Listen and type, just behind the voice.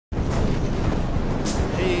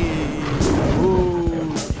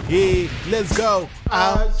Yeah, let's go.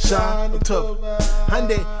 Outshine October.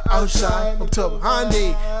 Hyundai, outshine October.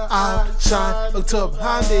 Hyundai, outshine October.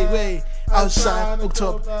 Hyundai, way. Outshine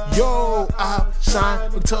October. Yo,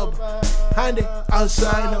 outshine October. Hyundai,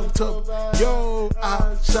 outshine October. Yo,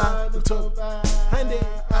 outshine October. Hyundai,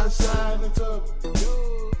 outshine October.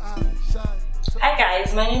 Yo, outshine. Hi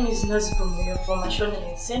guys, my name is Zvinopinda from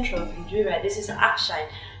Mashonaland Central Radio. This is OUTSHINE.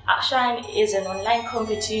 OUTSHINE is an online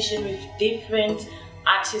competition with different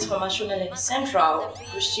artists from Mashonaland Central.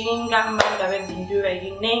 Kushinga, Mabenge,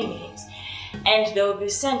 you name it. And they will be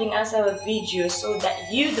sending us our videos so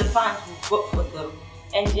that you, the fans, will vote for them.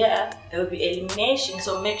 And yeah, there will be elimination,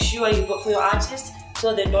 so make sure you vote for your artist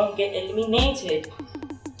so they don't get eliminated.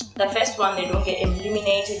 The first one, they don't get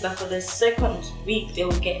eliminated, but for the second week, they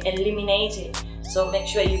will get eliminated. So make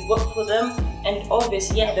sure you vote for them. And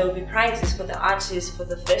obviously, yeah, there will be prizes for the artist. For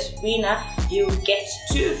the first winner, you will get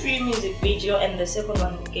 2 free music videos, and the second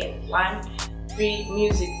one will get 1 free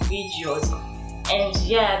music videos. And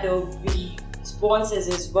yeah, there will be sponsors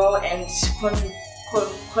as well and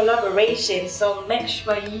collaboration. So make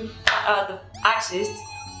sure you the artists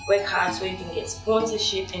work hard so you can get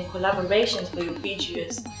sponsorship and collaborations for your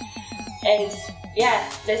videos. And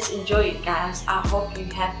yeah, let's enjoy it, guys. I hope you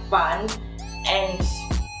have fun, and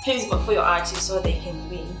please vote for your artists so they can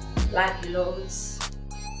win. Like loads.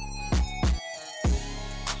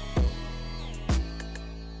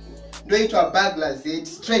 Ndoitwa Bagla Z,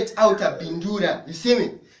 straight out of Bindura. You see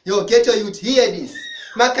me? Yo, ghetto youth, hear this.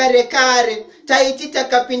 Makare kare, taiti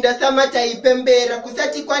takapinda sama taipembera,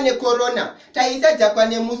 kusati kwane corona, taisaja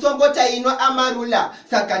kwane musombo tainwa amarula,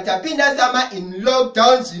 sakatapinda sama in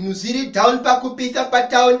lockdown, zinuziri down pakupisa pa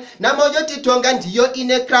town, na mojo titonga ndiyo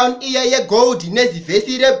ine crown, iya ye gold inezi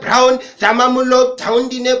vesire brown, sama mu lockdown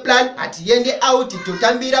dine plan, atiende out,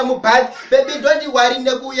 tutambira mu bad, baby don't worry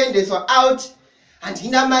nekuyende so out,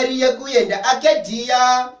 andina maria kuyenda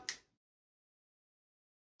akedia.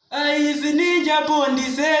 Izi ninja bondi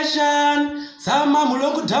session. Sama mu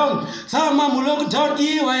lockdown,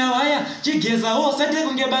 iwaya chigeza osate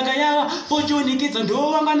kungebaka yawa fortune kids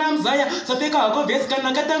ndo wanga namzaya safika ako vesi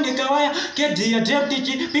kana katange kawaya kedia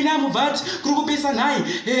deputy pina muvat kurukupisa nai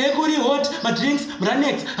kuri hot ma drinks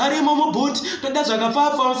mranex harimo mu boot toda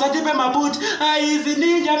zvakafafa usati pe mabut. Izi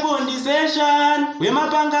ninja bondi session we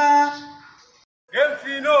mapanga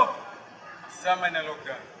Gemfino sama na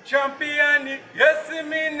lockdown champion, yes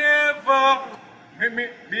me never,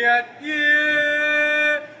 me at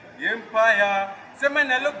empire.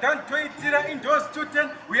 Semana look down 20 indoors to 10.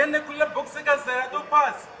 We are the box to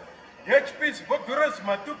pass. HP Boguros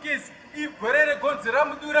Matukis, if Correa Gonzera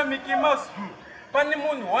Mudura Mickey Mouse.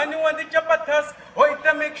 Panimun, one the chapatas, or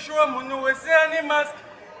it make sure Munu was any mask.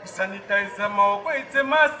 Sanitize them all, it's a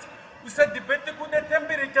must. We said the better could the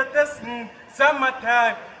temperature test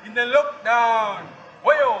summertime in the lockdown.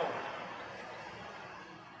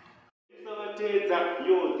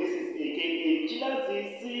 Yo, this is AKA Chilazi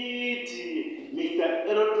City, Mr.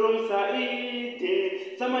 Aerodrome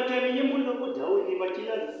Saite. Summertime, you will go down, but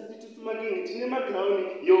Chilazi City to smuggling Tinema ground.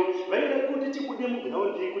 Yo, when I put it with them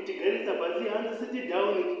ground, they could get a bazi and the city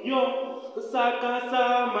down. Yo, Saka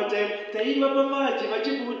summertime, Taiva Pavachi, but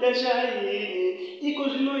you put the shine.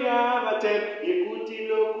 Ikozuya, but you could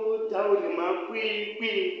look down, my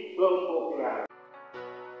queen from Okra.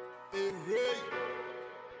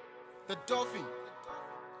 The dolphin.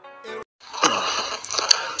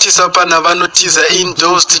 Chisapana vanotiza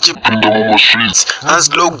indoors tichipinda mumo streets.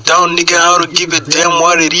 Hands locked down, nigga, how to give a damn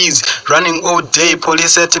what it is. Running all day,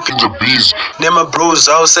 police at the bees. Nema bros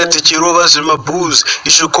outside tichirovas with my booze.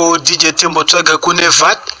 You should call DJ Timbo Twaga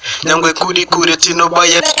Kunevat. Nangwe kuri kure tino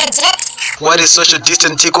baya. What is social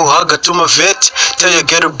distance? Take a hug to my vet. Tell your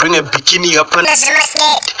girl to bring a bikini up on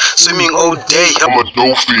swimming all day. I'm a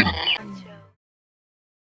dolphin.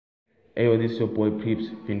 Hey, this is your boy Peeps,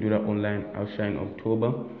 Pindura Online, OUTSHINE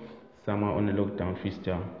October. Summer on the lockdown,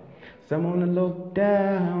 freestyle. Summer on the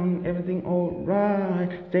lockdown, everything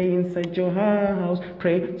alright. Stay inside your house,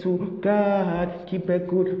 pray to God. Keep a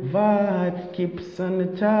good vibe, keep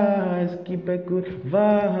sanitized. Keep a good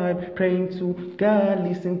vibe, praying to God.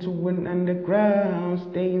 Listen to an underground.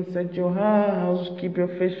 Stay inside your house, keep your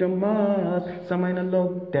facial mask. Summer in the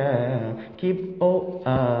lockdown, keep all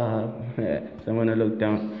up. Summer on the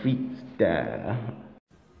lockdown, freestyle.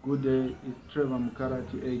 Good day, it's Trevor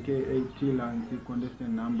Mukarati, aka T-Lance, contestant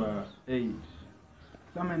number 8.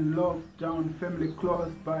 Summon lockdown, family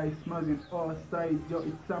close by, smudging all sides. Yo,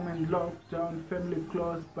 it's summon lockdown, family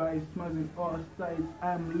close by, smudging all sides.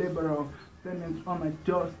 I'm liberal, standing on my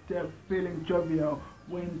doorstep, feeling jovial.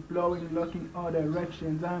 Wind blowing, looking all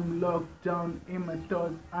directions. I'm locked down in my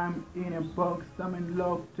thoughts. I'm in a box. I'm in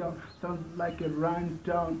lockdown. Sounds like a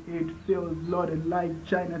rundown. It feels loaded like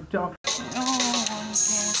Chinatown. No one can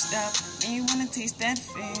stop me. Wanna taste that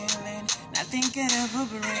feeling. Nothing can ever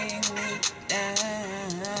bring me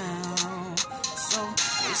down. So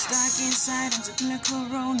we're stuck inside and taking a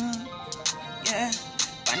corona. Yeah,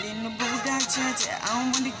 finding the bulldog chete.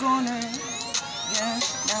 I'm on the corner. Yeah,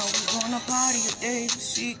 now we gonna party a day.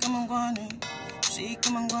 She come and wanna,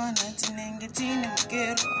 tinenge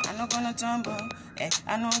mugero. I'm not gonna tumble,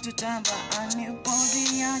 I know to tumble. I need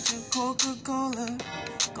body at your Coca-Cola,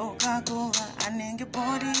 I need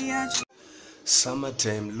body at your.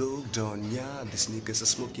 Summertime lockdown, yeah, these niggas are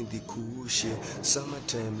smoking the cool shit.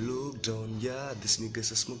 Summertime lockdown, yeah, these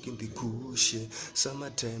niggas are smoking the cool shit.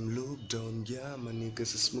 Summertime lockdown, yeah, my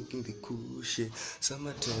niggas are smoking the cool shit.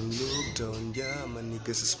 Summertime lockdown, yeah, my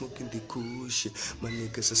niggas are smoking the cool shit. My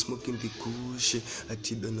niggas are smoking the cool shit. I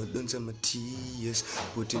don't know, don't my tears.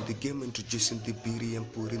 Putting the game, introducing the beauty, and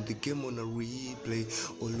putting the game on a replay.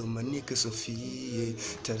 All of my niggas are fee,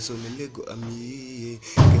 tires on the Lego, I'm me.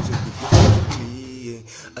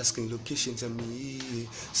 Asking locations and me.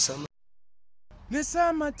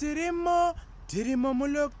 Nesama tirimo mu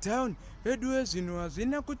lockdown. Vedue zvinhu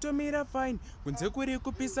hazvina kutomira fine. Kunze kuri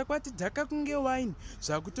kupisa kwatidhaka kunge wine.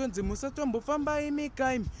 Zvakutonzi musatombofambai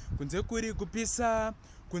mikaimi. Kunze kuri kupisa.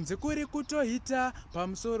 Kunze kuri kutohita.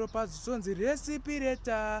 Pamusoro pazvitonzi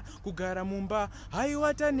resipireta. Kugara mumba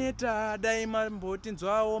haiwataneta. Dai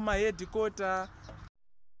mambotinzwawo mahedhikota.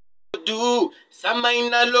 Do sama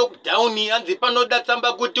ina lockdown hanzi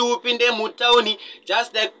panodatsamba kuti upinde mutauni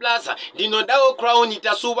just like plaza ndinodawo crown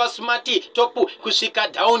itasuwa smarty top kusvika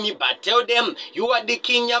down but tell them you are the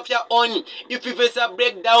king of your own. If you face a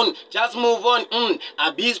breakdown just move on.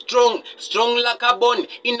 I be strong like a bone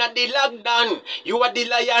in the lockdown. You are the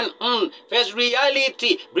lion. Face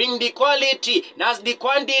reality, bring the quality, not the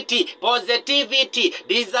quantity. Positivity,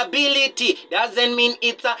 disability doesn't mean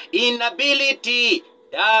it's a inability.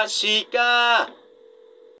 Yashika.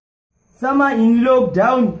 Summer in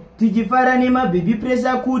lockdown, tichifara nema baby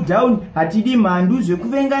pressure cool down. Hatidi mandu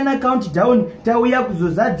zvekuvengana countdown. Tauya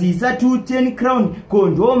kuzozadzisa 210 crown.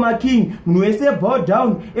 Kondoma king, mwese bow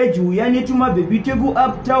down. Ejuya netuma baby teku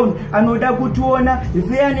uptown. Anoda kutuona,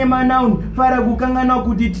 ifeya nema noun. Fara kukangana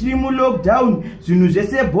kuti trimu lockdown. Zvinhu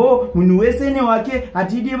zvese bo, munhu wese newake.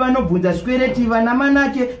 Hatidi vanobvunza shkweretiva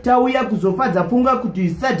namanake. Tauya kuzofadza pfunga kuti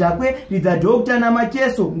isadhakwe. Ridza doctor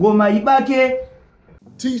namakeso, ngoma ibake.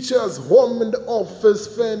 Teachers, home in the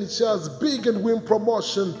office, furnitures, big and win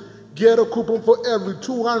promotion. Get a coupon for every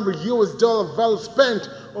 $200 value spent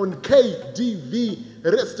on KDV,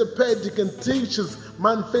 Restopedic and Teachers,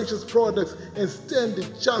 manufactures products, and stand the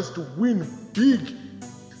chance to win big.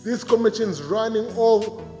 This commission is running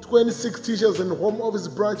all 26 teachers and home office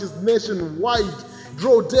branches nationwide.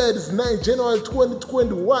 Draw date is 9 January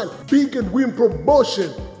 2021. Big and win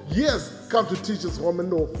promotion. Yes, come to Teachers, home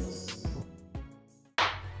and office.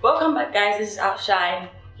 Welcome back, guys. This is OUTSHINE.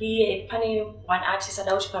 Here at Pani, one artist had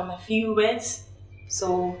out from a few words.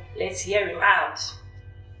 So let's hear him out.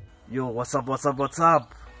 Yo, what's up?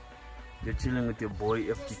 You're chilling with your boy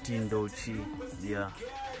FTT Ndochi. Yeah.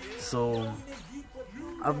 So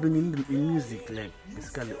I've been in music like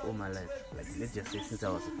basically all my life. Like let's just say since I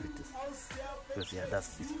was a fetus. Because yeah,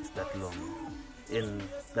 it's that long. And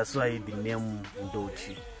that's why the name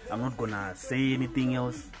Ndochi. I'm not gonna say anything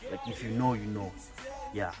else. Like if you know, you know.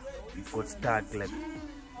 Yeah, it got stuck like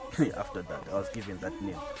after that. I was given that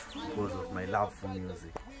name because of my love for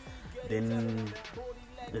music. Then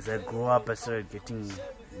as I grew up, I started getting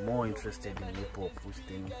more interested in hip-hop, which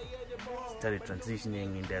then started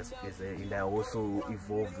transitioning and I also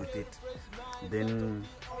evolved with it. Then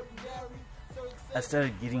I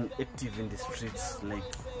started getting active in the streets like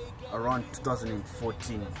around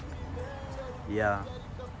 2014. Yeah.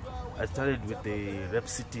 I started with the Rap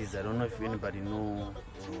Cities. I don't know if anybody know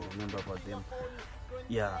or remember about them.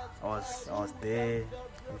 Yeah, I was there,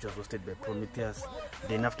 which was hosted by Prometheus.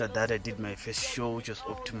 Then after that, I did my first show, which was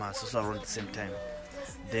Optimus, also around the same time.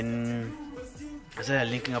 Then I started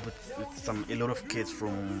linking up with a lot of kids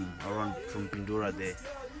from Pindura there.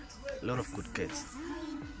 A lot of good kids.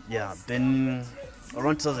 Yeah. Then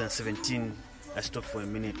around 2017, I stopped for a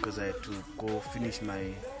minute because I had to go finish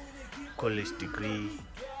my college degree.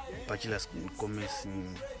 Bachelor's in Commerce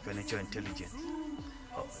in Financial Intelligence.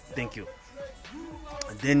 Oh, thank you.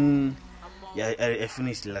 Then, yeah, I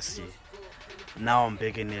finished last year. Now I'm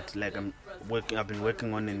back in it. Like I've been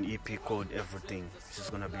working on an EP called Everything,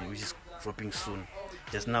 which is dropping soon.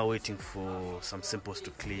 just now waiting for some samples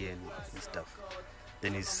to clear and stuff.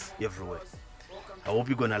 Then it's everywhere. I hope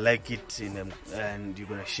you're gonna like it and you're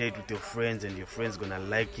gonna share it with your friends, and your friends gonna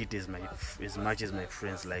like it as much as my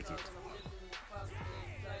friends like it.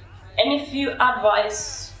 Any few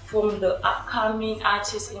advice from the upcoming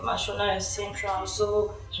artists in Mashonaland Central,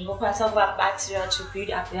 so Zvinopinda to build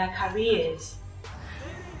up their careers?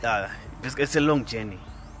 It's a long journey.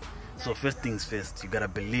 So first things first, you gotta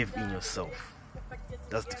believe in yourself.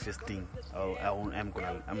 That's the first thing. I'm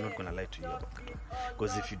not gonna lie to you about that one.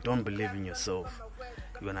 Because if you don't believe in yourself,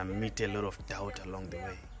 you're gonna meet a lot of doubt along the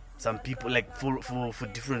way. Some people, like for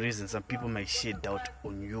different reasons, some people might share doubt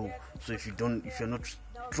on you. So if you're not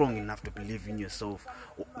strong enough to believe in yourself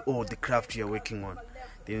or the craft you're working on,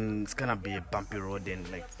 then it's gonna be a bumpy road, and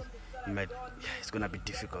like it's gonna be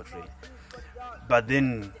difficult, really. But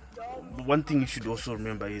then one thing you should also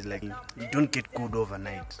remember is like you don't get good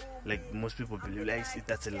overnight. Like most people believe,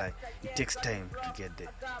 that's a lie. It takes time to get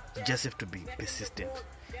there. You just have to be persistent.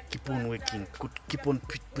 Keep on working. Keep on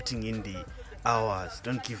putting in the hours.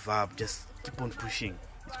 Don't give up. Just keep on pushing.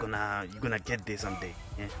 You're gonna get there someday.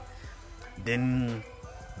 Yeah. Then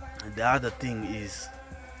the other thing is,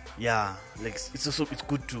 like it's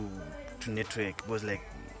good to network, because like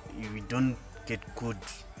we don't get good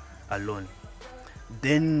alone.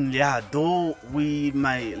 Then though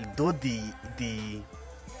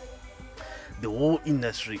the whole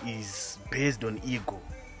industry is based on ego,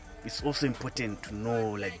 it's also important to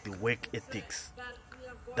know like the work ethics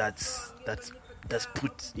that's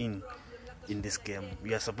put in this game.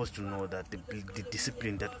 We are supposed to know that the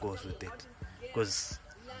discipline that goes with it, because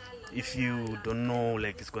if you don't know,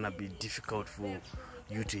 like it's gonna be difficult for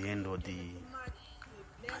you to handle the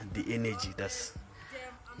energy that's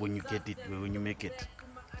when you get it, when you make it.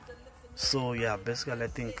 So basically I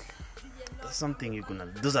think that's something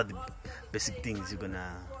those are the basic things you're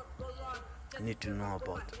gonna need to know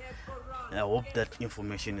about. I hope that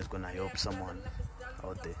information is gonna help someone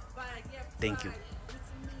out there. Thank you.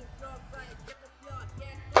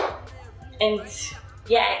 And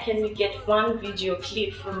can we get one video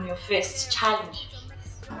clip from your first challenge, please?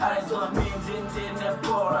 Oh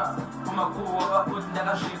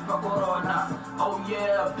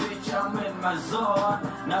yeah, bitch, I'm in my zone.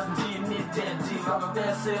 Nothing needed, I'm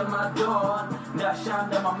best in my dawn.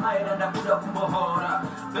 Nashanda my mind and I put up Mohora.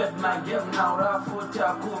 Bet my game now,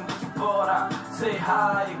 Rafuta Kumbora. Say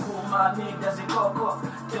hi, Kuma niggas in Coco.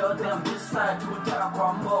 Tell them this side to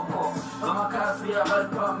Takwamboko. Amakazi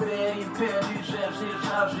Avalpambe, Pedi,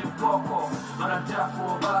 Jaji Poco. On a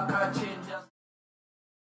Tafu Baka changes.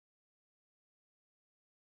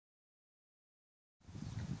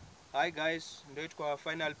 Hi guys, ndoit kwa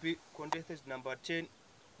final P contest number 10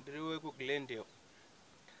 ndiriwe ku Glendale.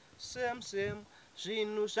 Same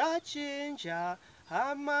zvinhu zvachinja,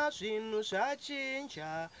 hama zvinhu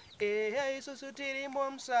zvachinja. Isusu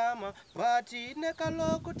tirimo musama but neka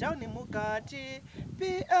lockdown mukati.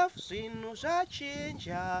 PF zvinhu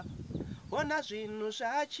zvachinja, ona zvinhu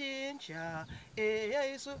zvachinja.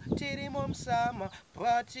 Isu tirimo musama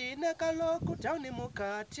but neka lockdown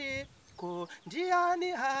mukati.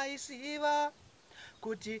 Ndiani haisiva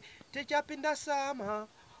kuti tichapinda sama,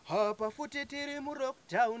 hapa futi tiri mu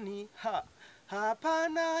lockdown.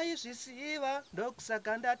 Hapana izvisiva,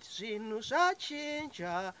 ndokusaka ndati zvinhu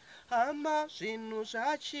zvachinja, hama zvinhu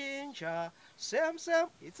zvachinja. Same,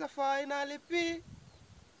 it's a final P.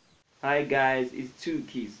 Hi guys, it's Two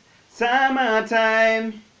Keys.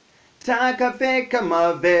 Summertime, takapfeka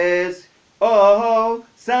mavest. Oh,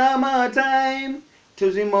 summertime.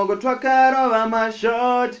 Tuzimogo twakarova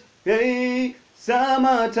mashot. Hey,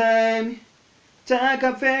 summertime.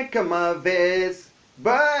 Takapfeka mavest.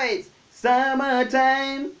 Boys,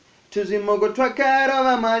 summertime. Tuzimogo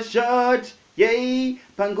twakarova mashot. Yay,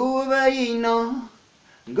 panguva ino.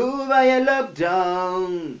 Nguva ya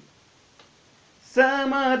lockdown.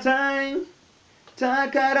 Summertime.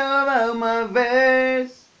 Takarova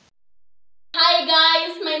mavest. Hi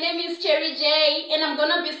guys, my name is Cherry J and I'm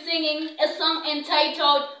gonna be singing a song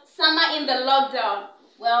entitled Summer in the Lockdown.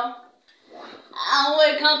 Well, I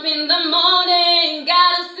wake up in the morning,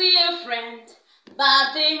 gotta see a friend.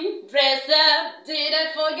 Bathing, dress up, did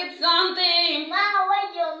I forget something? Wow,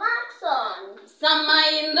 where's your mask on? Summer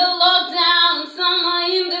in the lockdown, summer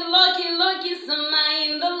in the lucky, summer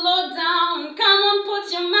in the lockdown. Come on,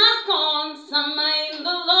 put your mask on. Summer in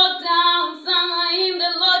the lockdown, summer in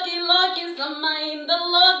the lucky, summer in the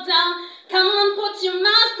lockdown. Come on, put your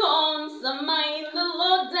mask on. Summer in the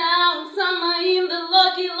lockdown, summer in the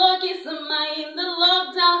lucky, summer in the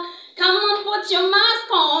lockdown. Come on, put your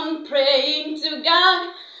mask on, praying to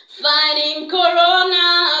God, fighting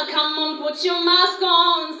corona. Come on, put put your mask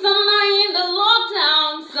on. Summer in the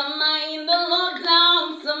lockdown. Summer in the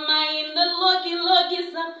lockdown. Summer in the lucky,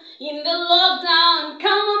 some in the lockdown.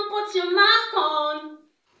 Come on, put your mask on.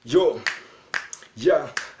 Yo, yeah,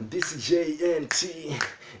 this is JNT,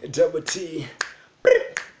 double T.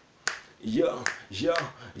 Yo, yo,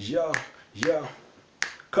 yo, yo.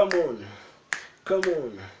 Come on,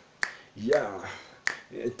 yeah.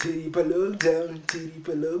 Tiripa lockdown,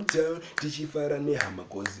 Dichifarane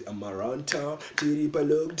hamakozi, I'm around town. Tiripa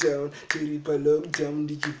lockdown,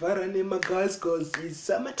 Dichifarane magas cause it's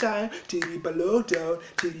summertime. Tiripa lockdown,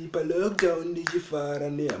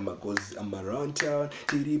 Dichifarane hamakozi, I'm around town.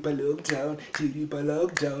 Tiripa lockdown,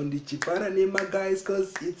 Dichifarane magas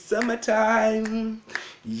cause it's summertime.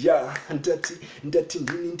 Yeah, ndati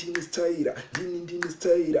ndini staira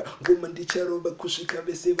ngoma ndicharoba kusvika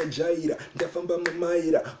vese vajaira ndafamba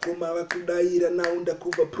mamaira koma vakudaira naunda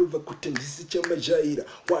kuvaprova kuti ndisi chamajaira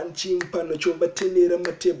one chimpano chovatenera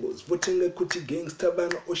matables votenga kuti gangster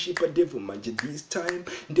vana oshipa devil manje this time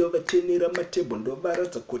ndio vatenera matable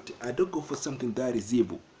ndovaradza kuti I don't go for something that is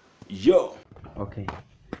evil. Yo, okay,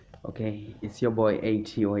 it's your boy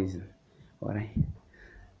AT Oizen. Alright,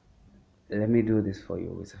 let me do this for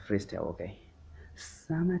you. It's a freestyle, okay?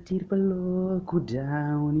 Sama tirpalo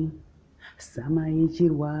kudauni, sama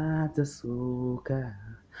ichirwadza soka,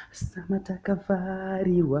 sama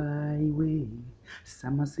takavari waiwe,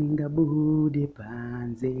 sama singabude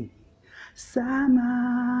panze,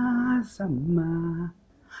 sama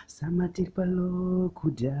tirpalo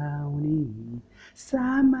kudauni,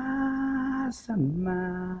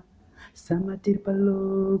 sama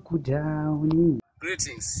tirpalo kudauni.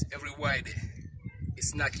 Greetings, everybody.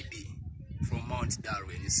 It's Naki D from Mount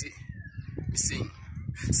Darwin. You see, we sing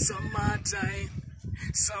summertime,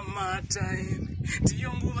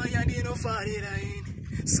 Tiyonguva yandino farirain.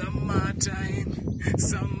 Summertime,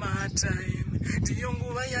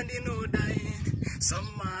 Tiyonguva yandino dain.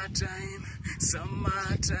 Summertime,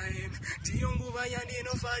 Tiyonguva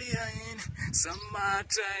yandino farirain.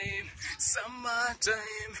 Summertime,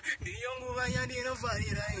 Tiyonguva yandino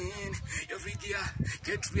farirain. Every year,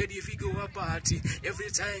 get ready if we go a party. Every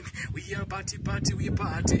time we are party, we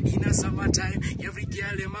party. In a summertime, every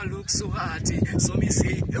girl them look so hearty. So me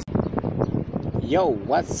say. Yo,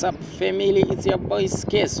 what's up, family? It's your boy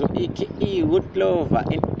Skeso, aka Wood Lover,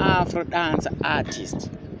 an Afro dance artist.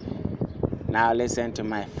 Now listen to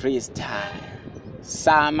my freestyle,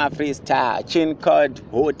 summer freestyle, chin called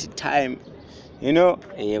hot time. You know,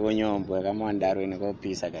 come on, Darwin, go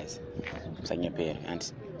peace, guys. And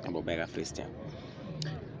I'm going freestyle.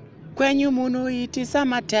 Kwenyu muno iti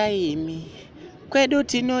summertime, kwedu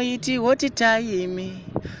tino iti hot time,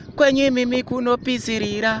 kwenyu mimi kuno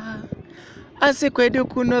pisirira. Asi kwedu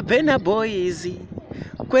kuno bena boys,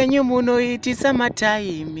 kwenyu muno iti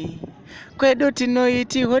summertime, kwedu tino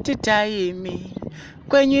iti hot time,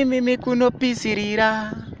 kwenyu mimi kuno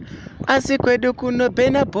pisirira. Asi kwedu kuno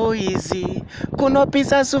bena boys, kuno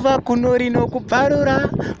pisa suva kuno rino kuparura,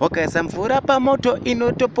 wakaisa mvura pa moto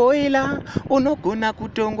inotopoila, unogona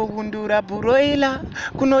kutongo kundura buroila,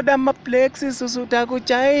 kuno dama plexi susuta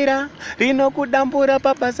kuchaira, rino kudambura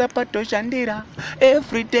papasa patoshandira,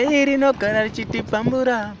 every day rino gara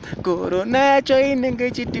chitipambura, corona yacho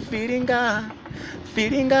inenge chitifiringa,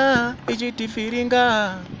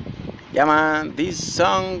 ichitifiringa. Yeah man, this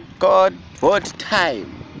song called What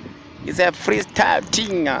Time. It's a freestyle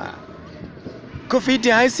thing. COVID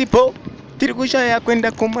haisipo, tirikusha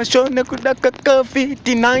kwenda kumashone kudaka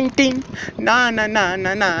COVID-19.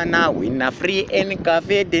 Na, wina free and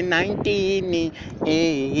COVID-19.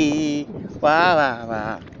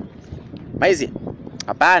 Wow. Maizi,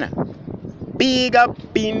 hapana. Big up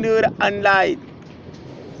Pindura online.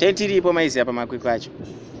 Tentiripo maizi hapa makwikwacho.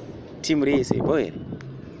 Team race, boy.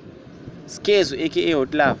 Skezo aka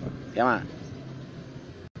Hot Lover. Yeah man.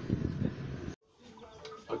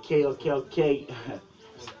 Okay.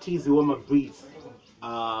 Stizi wama beats.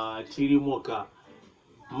 Tiri moka.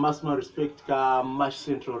 Maximum respect ka Mash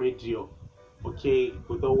Central Radio. Okay,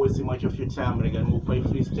 without wasting much of your time, we're gonna move by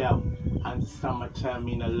freestyle and summertime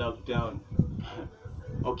in a lockdown.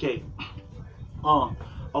 Okay.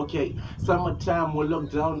 Okay, summertime we lock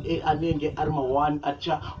down anenge arma one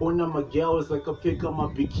acha ona magirls like a pick up my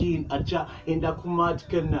bikini acha enda kumat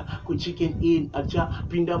kana ku chicken in acha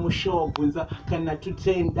pinda musho gunza kana to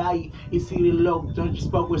 10 die isiri lock down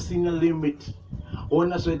spark we sing a limit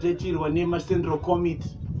ona swetetirwa nema central commit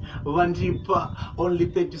vandipa only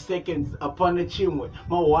 30 seconds upon a chimwe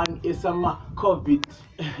my one is my COVID.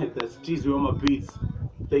 That's teasy on my beats.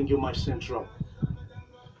 Thank you much Central.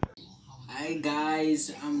 Hi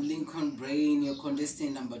guys, I'm Lincoln Brain, your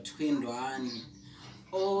contestant number 21.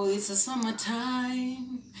 Oh, it's a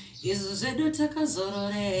summertime. Izo zedu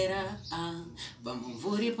takazororera.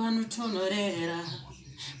 Pamumvuri panotonorera.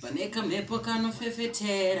 Paneka mepo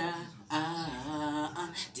kanofefetera.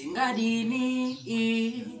 Tingadini.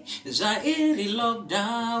 Zvairi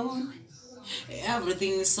lockdown.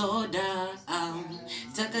 Everything is so down.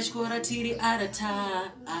 Takachkora tiri out of town.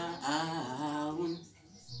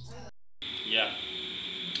 Yeah,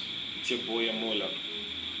 it's your boy Amola,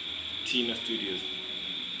 Tina Studios,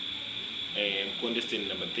 contestant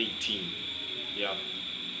number 13. Yeah.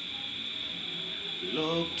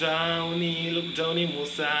 Lockdown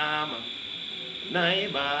musama, nai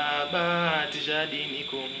baba tijadini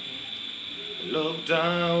kum.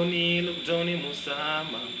 Lockdown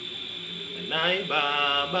musama, nai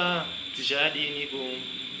baba tijadini kum.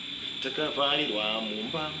 Takavalirwa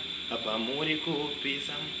mumba, apa muri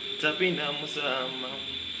kupisa. Tatenda musama,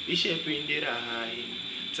 ishepindira hai.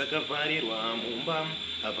 Takavarirwa mumba,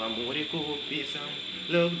 apa muri kupisa.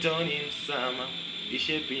 Lockdown musama,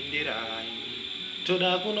 ishepindira hai.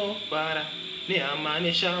 Toda kunofara, ne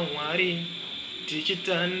amane shamwari.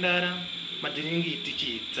 Tichitandara, madiringi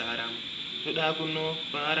tichitara. Toda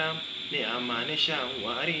kunofara, ne amane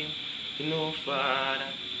shamwari.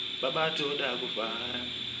 Kunofara, baba toda kufara.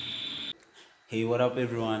 Hey, what up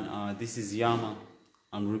everyone? This is Yama.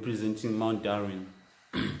 I'm representing Mount Darwin.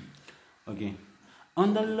 Okay.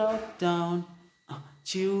 On the lockdown,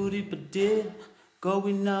 chilled but dead.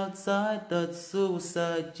 Going outside, that's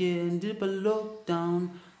suicide. Yeah, dip a lockdown.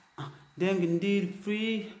 Then did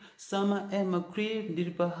free. Summer at my crib,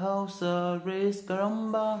 did a house arrest.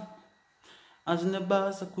 Caramba. As in the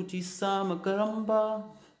bus, kuti sama caramba.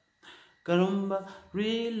 Caramba,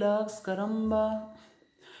 relax, caramba.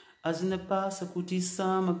 As in the past, kuti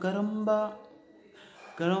sama caramba.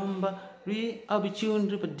 Caramba, I'll be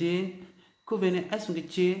tuned up a day. Covene asking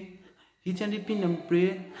chair. He turned the pin and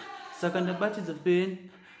pray. Second the batches of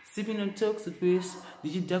pain. Sipping on talks of face.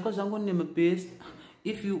 Did you duck on one name a best?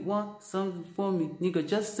 If you want something for me, nigga,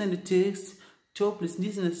 just send a text. Topless,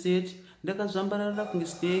 listen a set. Daka Zambara rocking a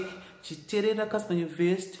steak. Chitere a cast on your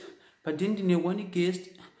face. But didn't you one guest?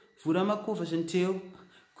 Furama covers and tail.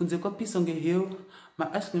 Kunzeka piece on the hill. My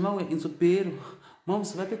ask me my way in Sopero.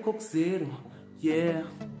 Mom's vape cook zero. Yeah.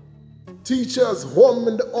 Teachers, home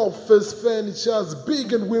and office furnitures,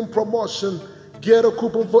 big and win promotion. Get a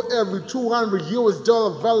coupon for every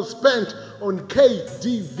 $200 value spent on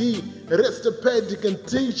KDV. Restopedic and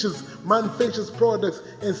teachers, manufactures products,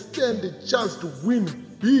 and stand a chance to win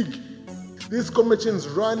big. This competition is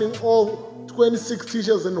running all 26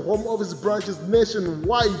 teachers and home office branches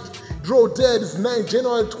nationwide. Draw date is 9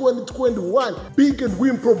 January 2021. Big and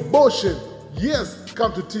win promotion. Yes,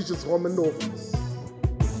 come to Teachers Home and Office.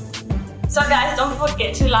 So guys, don't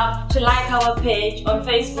forget to like our page on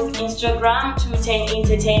Facebook, Instagram, Twitter and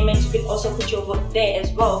Entertainment. You can also put your vote there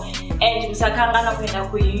as well. And Msakanga kwenda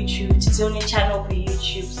ku YouTube, it's on the channel for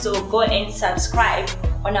YouTube. So go and subscribe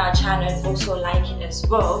on our channel and also like it as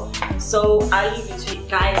well. So I'll leave it to you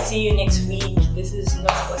guys. See you next week. This is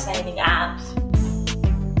Not for signing out.